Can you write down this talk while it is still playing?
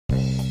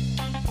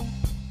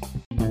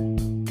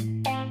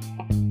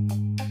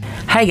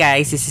Hi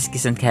guys, this is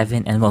Kiss and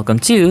Kevin and welcome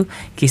to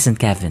Kiss and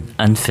Kevin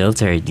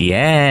Unfiltered.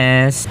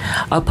 Yes,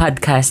 a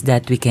podcast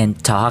that we can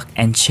talk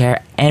and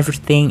share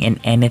everything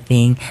and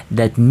anything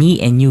that me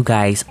and you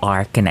guys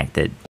are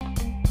connected.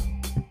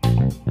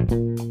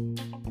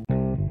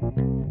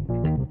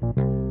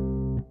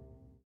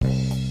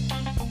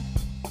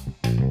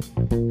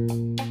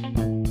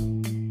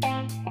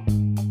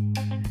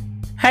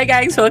 Hi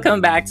guys!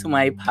 Welcome back to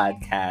my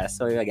podcast.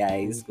 So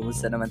guys,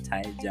 kumusta naman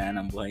tayo dyan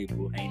ang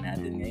buhay-buhay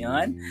natin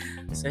ngayon?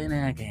 So yun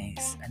na nga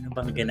guys, ano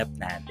bang ganap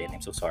natin?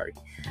 I'm so sorry.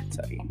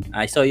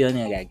 So yun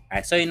na nga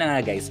guys,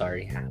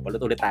 sorry ha.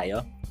 Ulit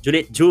tayo.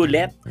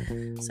 Juliet!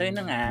 So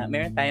yun na nga,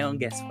 meron tayong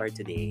guest for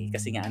today.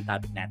 Kasi nga ang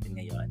topic natin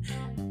ngayon,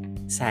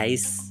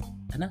 size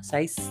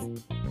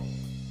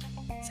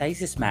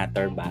is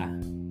matter ba?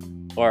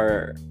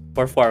 Or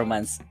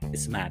performance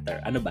is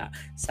matter? Ano ba?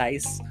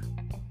 Size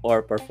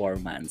or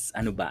performance.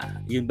 Ano ba?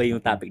 Yun ba yung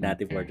topic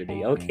natin for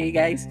today? Okay,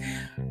 guys.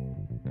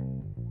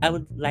 I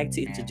would like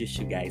to introduce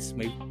you guys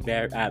my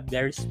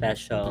very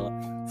special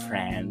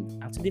friend.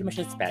 Actually, hindi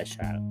naman siya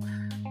special.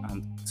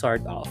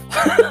 Sort of.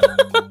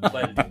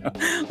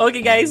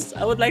 Okay, guys.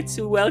 I would like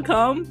to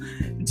welcome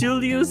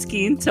Julius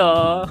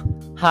Quinto.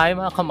 Hi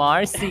mga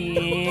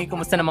kamarsi!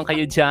 Kumusta naman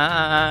kayo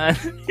dyan?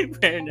 In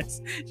fairness,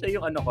 siya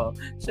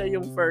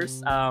yung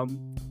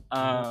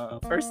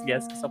first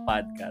guest ko sa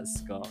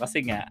podcast ko.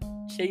 Kasi nga,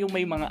 siya yung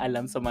may mga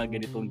alam sa mga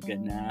ganitong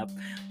ganap,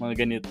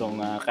 mga ganitong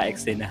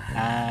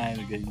kaeksenahan,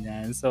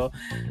 ganyan. So,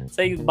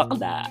 sa yung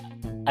bakla,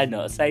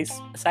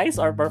 size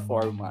or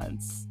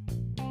performance?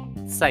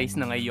 Size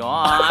na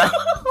ngayon!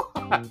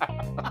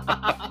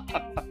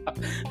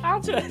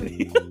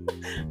 Actually,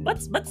 but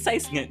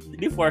size nga,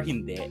 before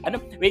hindi.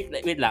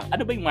 Wait lang.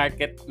 Ano ba yung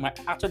market?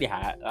 Actually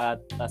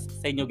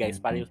sa inyo guys,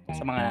 para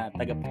sa mga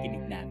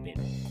tagapakinig natin.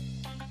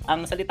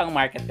 Ang salitang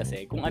market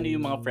kasi, kung ano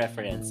yung mga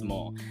preference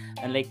mo.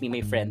 Unlike me,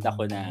 may friend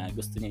ako na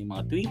gusto niya yung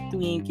mga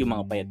twink-twink, yung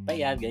mga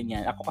payat-payat,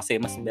 ganyan. Ako kasi,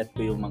 mas bet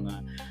ko yung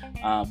mga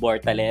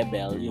Borta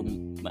level,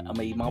 yung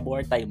may mga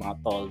Borta, yung mga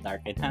tall,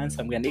 dark, and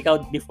handsome, ganyan.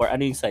 Ikaw, before,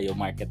 ano yung sa'yo,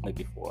 market na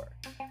before?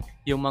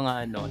 Yung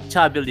mga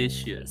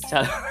chubby-licious.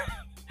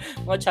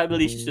 Mga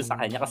chubby-licious sa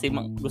kanya kasi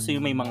gusto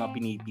yung may mga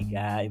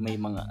pinipigay, may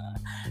mga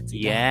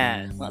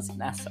mga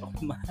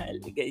sinasakmal,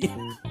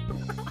 ganyan.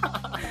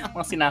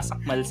 Mga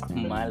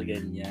sinasakmal,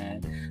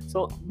 ganyan.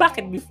 So,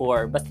 bakit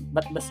before? Ba't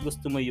mas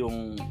gusto mo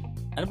yung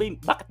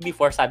bakit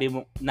before sabi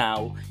mo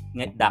now,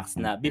 Dax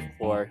na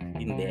before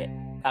hindi?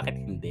 Bakit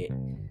hindi?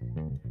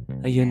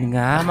 Ayun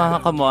nga mga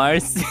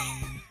kamarsi.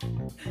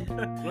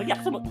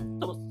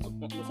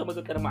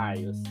 Sumagot ka na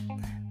maayos.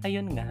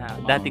 Ayun nga.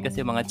 Dati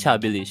kasi mga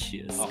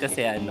chubby-licious. Okay.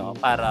 Kasi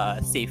para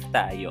safe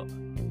tayo.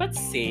 But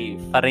safe.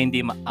 Para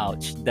hindi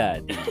ma-ouch,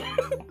 daddy.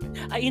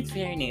 Ay, in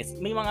fairness,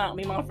 may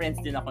mga friends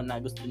din ako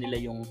na gusto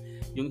nila yung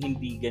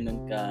hindi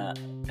ganun ka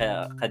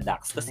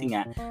Dax kasi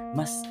nga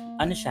mas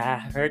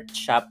hurt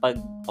siya pag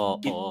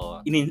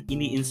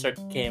ini-insert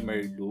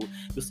Kemerlu.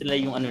 Gusto nila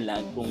yung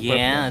lang kung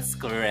yes,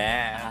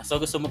 correct. So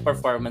gusto mo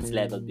performance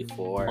level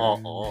before.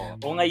 Oo.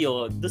 O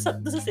ngayon, doon sa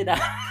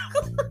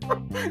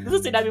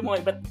sinabi mo,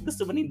 ba't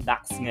gusto mo ng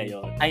Dax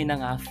ngayon? Ay na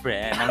nga,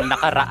 friend. Ang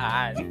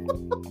nakaraan.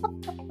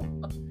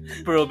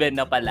 Proven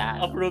na pala.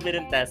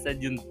 Proven and tested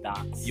yung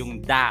Dax.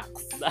 Yung Dax.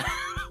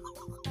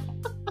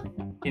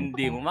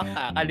 Hindi mo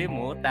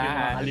makakalimutan. Hindi mo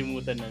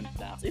makakalimutan ng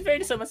Dax. In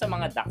fairness naman sa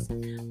mga Dax,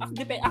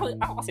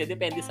 ako kasi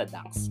depende sa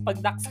Dax.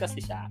 Pag Dax kasi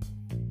siya,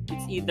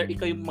 it's either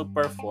ikaw yung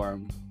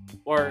mag-perform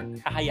or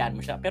kakayaan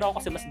mo siya. Pero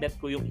ako kasi mas bet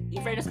ko yung,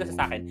 in fairness kasi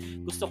sa akin,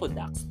 gusto ko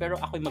Dax, pero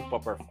ako yung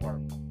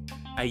magpo-perform.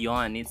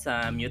 Ayun, it's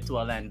a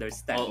mutual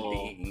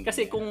understanding. Oo.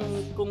 Kasi kung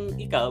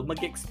ikaw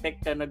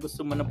mag-expect ka na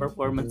gusto mo ng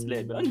performance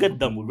level, ang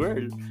ganda mo,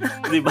 girl.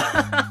 'Di ba?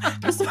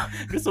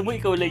 gusto mo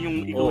ikaw lang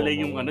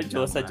yung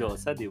Diyosa,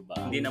 'di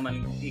ba? Hindi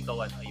naman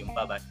ikaw yung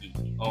babae.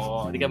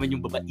 Oo, hindi ka man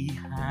yung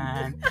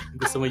babaihan.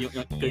 Gusto mo yung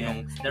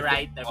the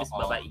writer is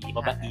babaihan.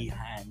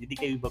 Babaihan. Hindi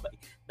kayo yung babae.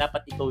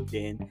 Dapat ikaw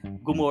din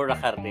gumora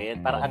ka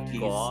rin para at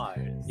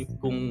least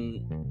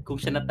kung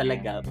siya na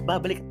talaga,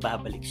 babalik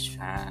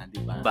siya,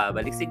 'di ba?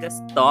 Babalik si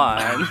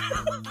Gaston.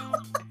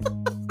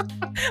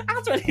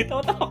 Actually,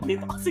 tawa-tawa ko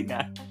dito kasi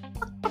nga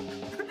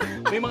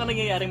may mga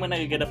nangyayaring mga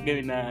nagaganap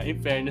gawin na in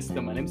fairness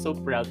naman, I'm so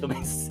proud to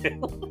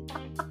myself.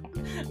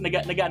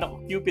 Nag-ano ko,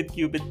 Cupid,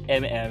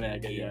 ganyan.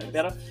 Yes.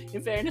 Pero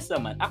in fairness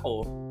naman,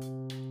 ako,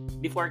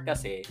 before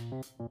kasi,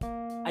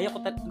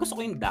 gusto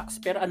ko yung Dax,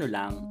 pero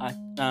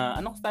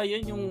tayo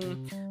yun, yung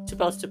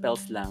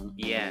chupels lang.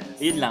 Yes.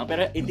 Yun lang,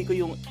 pero hindi ko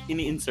yung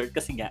ini-insert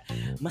kasi nga,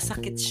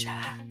 masakit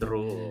siya.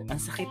 True.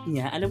 Ang sakit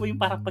niya. Alam mo yung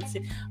parang pag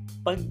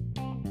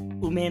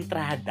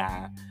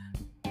umentrada,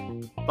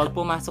 pag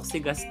pumasok si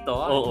Gaston,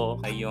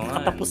 oo, ayun.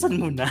 katapusan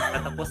mo na.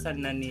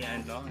 Katapusan na ni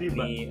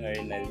diba? Ni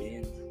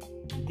Ernaline.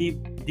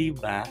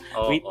 Diba?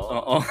 Wait,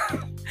 oo.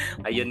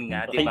 Ayun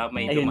nga, diba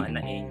may dumaan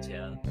na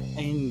angel?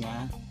 Ayun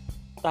nga.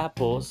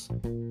 Tapos,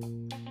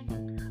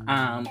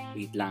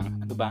 wait lang.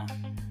 Ano ba?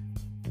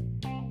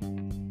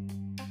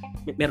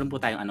 Meron po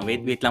tayong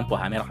wait lang po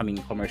ha. Meron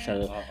kaming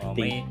commercial Oo,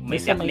 thing. may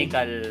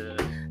technical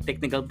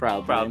technical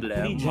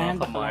problem. Hindi dyan,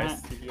 mga baka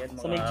Marcy,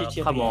 sa may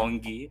chichirya.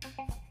 kamonggi.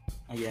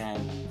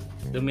 Ayan.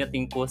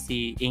 Dumating po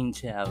si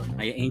Angel.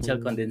 Ay, Angel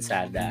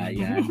Condensada.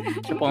 Ayan.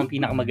 Siya po ang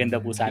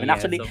pinakamaganda po sa amin. Yes,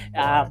 Actually, of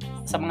course.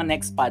 sa mga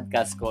next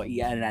podcast ko,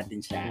 iyan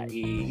natin siya.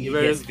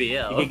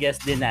 I-reveal.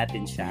 I-guest din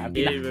natin siya. Ang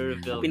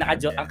I-reveal.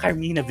 ang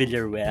Carmina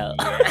Villarreal.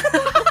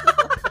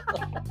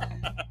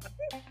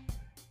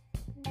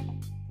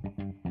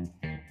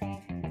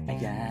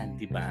 Ayan,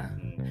 di ba?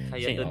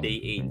 Kaya Siya, today,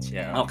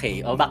 Angel.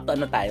 Okay, back to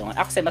ano tayo.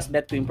 Actually, mas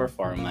bet ko yung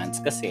performance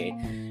kasi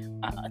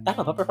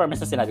tama ba performance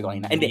na sinabi ko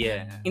kanina? Hindi.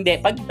 Yeah. Hindi,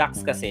 pag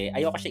ducks kasi,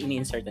 ayoko siya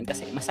ini-insertan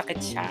kasi masakit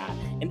siya.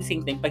 And the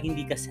same time, pag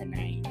hindi ka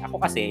sanay. Ako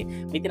kasi,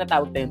 may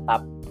tinatawag tayong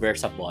top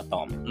versus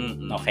bottom.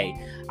 Okay?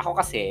 Ako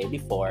kasi,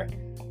 before,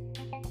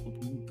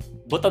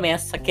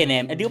 botomes sa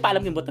kinem, di ko pa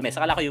alam yung botomes.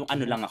 Akala ko yung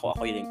ano lang ako.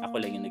 Ako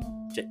lang yung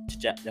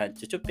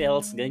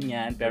nag-chuchupels,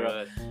 ganyan. Pero,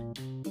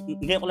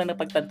 ngayon ko lang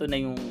napagtanto na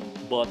yung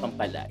bottom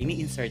pala,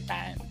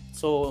 ini-insertan.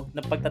 So,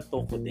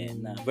 napagtanto ko din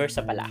na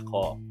versa pala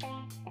ako.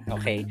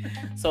 Okay?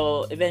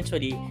 So,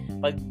 eventually,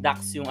 pag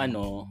ducks yung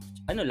ano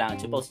lang,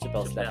 chupels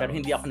lang. Pero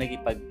hindi ako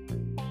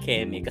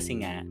nagipag-keme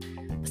kasi nga,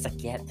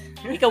 masakit.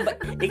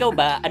 Ikaw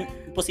ba,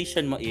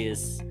 position mo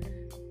is,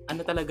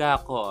 Ano talaga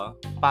ako?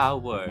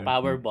 Power.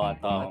 power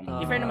bottom.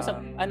 In fairness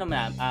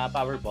naman sa,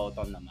 power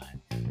bottom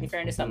naman. In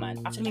fairness naman,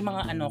 actually may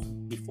mga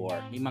before,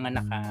 may mga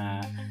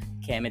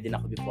naka-keme din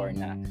ako before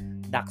na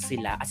ducks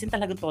sila. As in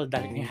talagang tall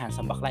talaga yung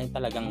handsome bakla, yung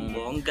talagang,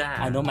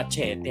 Bongga.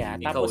 machete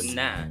ha. Ikaw Tapos,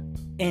 na.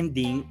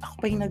 ending, ako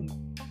pa yung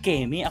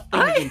nag-keme, ako pa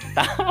yung naging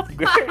top,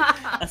 girl.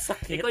 Ang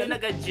sakit. Ikaw yung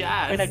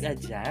nag-adjust. Ako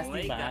nag-adjust, Oh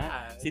my diba?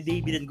 gosh. Si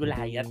David and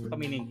Goliath,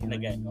 kami na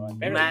gano'n.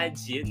 Pero,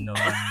 Imagine, no?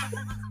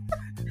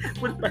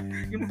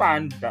 yung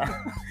panda,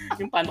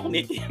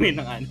 kumikeme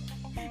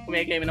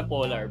ng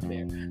polar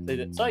bear.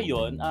 So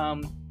yun,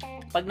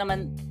 pag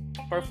naman,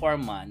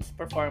 performance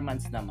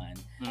naman,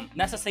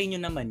 nasa sa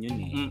inyo naman yun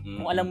eh.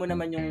 Kung alam mo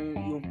naman yung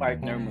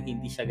partner mo,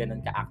 hindi siya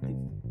ganun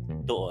ka-active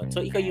doon.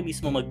 So, ikaw yung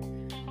mismo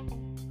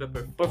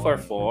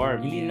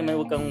perform. Hindi naman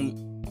huwag kang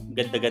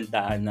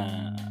ganda-gandahan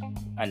na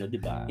di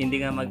ba?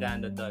 Hindi nga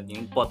magano doon,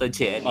 yung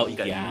photogenic. Oh,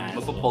 yan.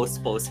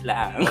 Magpo-post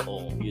lang.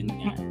 Oo, yun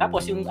nga.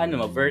 Tapos yung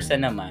versa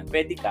naman,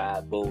 pwede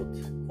ka both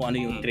kung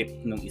ano yung trip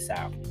nung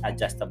isa,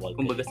 adjustable.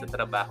 Kumbaga sa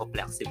trabaho,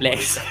 flexible.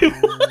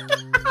 Flexible.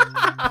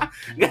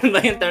 Ganun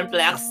ba yung term?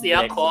 Flexi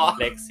ako.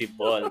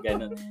 Flexible.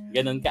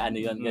 Ganun ka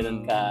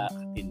ganun ka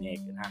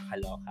katinig,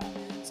 nakakaloka.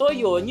 So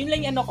yun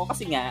lang yung ko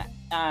kasi nga,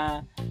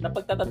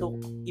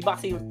 napagtatanong, iba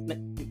kasi yung,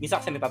 isa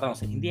kasi nagtatanong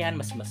sa, hindi yan,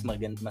 mas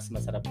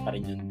masarap pa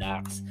rin yung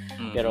ducks.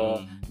 Pero,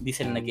 hindi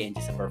sila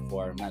nag-enjoy sa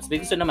performance. May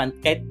gusto naman,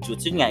 kahit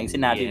shoots, yun nga, yung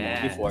sinabi mo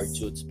before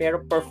shoots.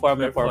 Pero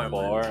perform.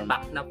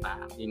 Pack na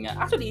pack. Yun nga.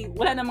 Actually,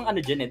 wala namang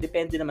dyan eh.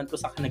 Depende naman kung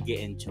saan ka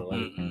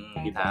nag-enjoy.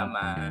 Diba?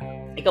 Tama.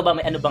 Ikaw ba,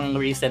 may bang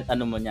recent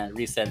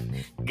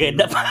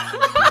ganap?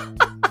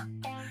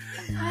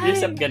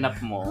 Recent ganap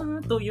mo?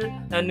 2 years,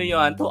 2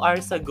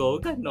 hours ago,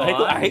 gano'n.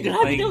 Ay,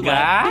 grabe my naman.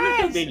 gosh. Ano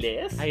ka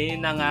bilis? Ay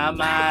na nga,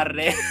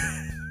 mare.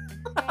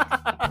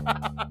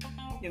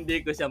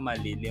 Hindi ko siya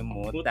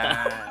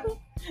malilimutan.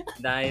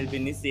 Dahil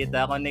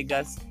binisita ko ni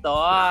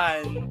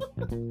Gaston.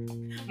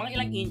 Mga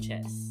ilang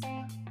inches?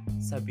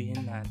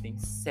 Sabihin natin,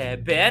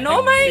 7.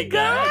 Oh my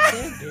God!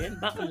 7?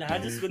 Bakla?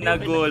 Diyos ko.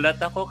 Nagulat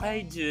ako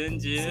kay Jun.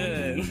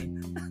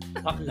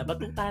 Bakla,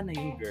 batuta na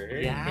yung girl.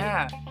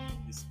 Yeah.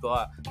 Diyos ko,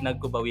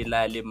 nagkubawi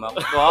lalim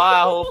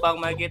ako upang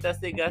makita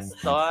si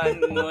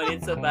Gaston.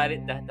 Ngunit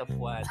subalit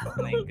datapuan. Oh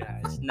my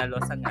gosh.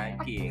 Nalos ang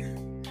aking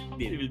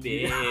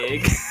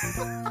bibig.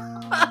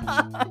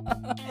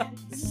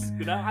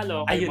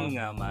 Nakakaloka. Ayun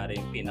nga, Mare,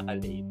 yung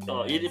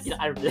pinaka-latest. Yun yung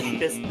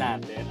pinaka-latest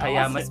natin.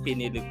 Kaya mas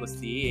pinili ko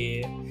si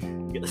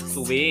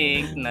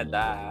Swing na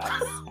Dax.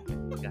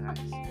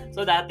 Gosh.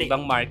 So dati,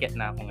 Ibang market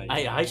na ako ngayon.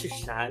 ay,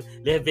 social,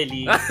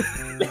 leveling.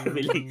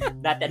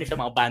 Dati siya,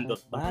 mga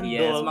bandot.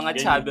 Yes, mga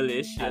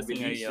chubbilicious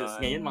ngayon.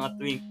 Ngayon, mga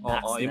twink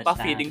ducks Oo, yung na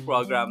pa-feeding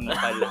program na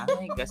pala.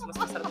 Ay, guys, mas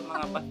masarap yung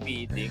mga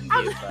pa-feeding,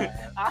 di ba?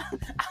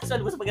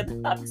 Actually, mas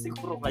magandang topic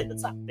siguro ngayon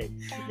sa atin.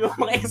 Yung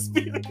mga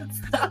experience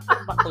na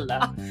bakla.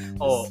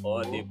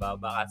 Oo, di ba?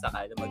 Baka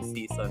sakali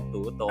mag-season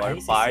 2 to or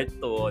Ay, part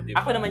 2, di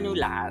ba? Ako naman yung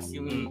last,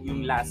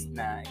 yung last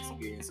na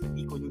experience.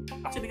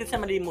 Actually, hindi ko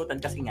siya malilimutan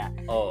kasi nga,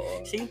 Oo.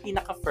 siya yung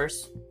pinaka-first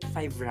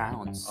 5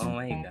 rounds. Oh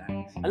my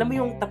God. Alam mo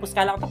yung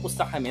kala ko tapos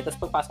na kami, tapos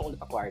pagpasok ulit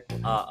sa kwarto,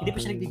 Oo. hindi pa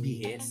siya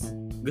nagbibihis.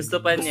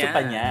 Gusto pa Gusto niya.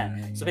 pa niya.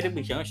 So,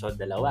 pinagbigyan siya ng shot,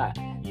 2. Yes.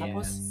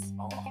 Tapos,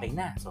 okay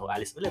na. So,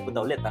 alis ulit, punta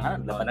ulit.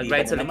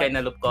 Nag-ride ulit kayo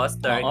na loop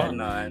coaster, Oo.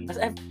 gano'n.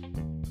 Tapos,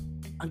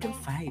 hanggang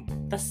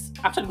 5. Tapos,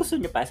 actually gusto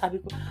niya pa.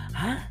 Sabi ko,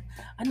 ha?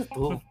 Ano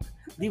to?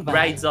 Di ba?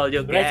 Rides all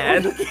you Rides all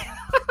get. you get.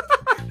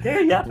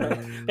 Kaya yan.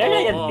 Kaya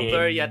yan Oo, din.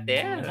 per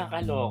yatel.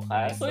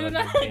 Nakakaloka. So, yun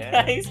na, Yeah.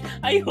 guys.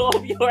 I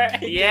hope you are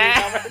enjoying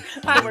Yeah.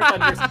 our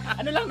conversation.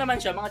 Ano lang naman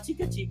siya, mga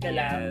chika-chika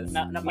lang.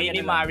 Yes.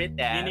 Mini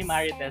Marites. Mini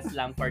Marites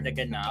lang for the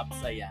ganaps.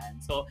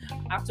 Ayan. So,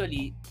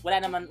 actually,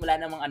 wala namang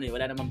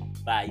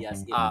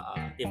bias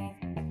if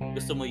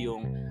gusto mo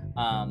yung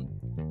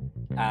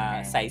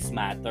size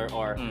matter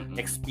or Mm-mm.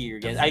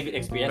 experience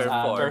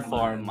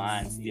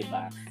Performance. di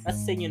ba? Nasa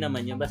sa inyo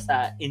naman yun,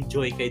 basta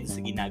enjoy kayo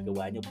sa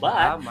ginagawa nyo,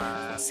 but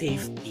Tama.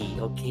 safety,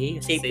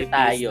 okay? Safety Safety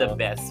tayo. is the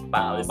best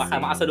policy. Baka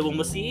makasalubong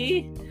mo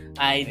si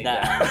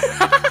Aida.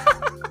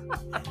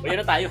 O yun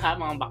na tayo ha,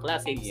 mga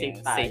bakla, safe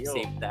tayo.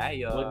 Safe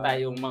tayo. Huwag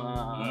tayong mga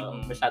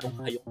masyadong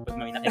hayok pag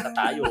may nakita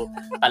tayo,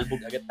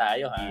 talbog agad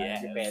tayo ha. Yes.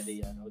 Hindi pwede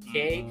yan,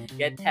 okay?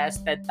 Get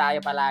tested tayo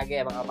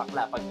palagi, mga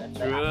bakla, pag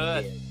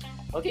True.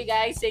 Okay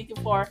guys, thank you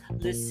for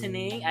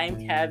listening.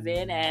 I'm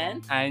Kevin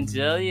and I'm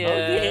Julius.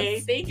 okay,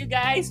 thank you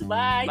guys.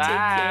 Bye.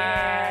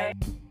 Bye.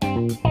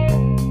 Take care.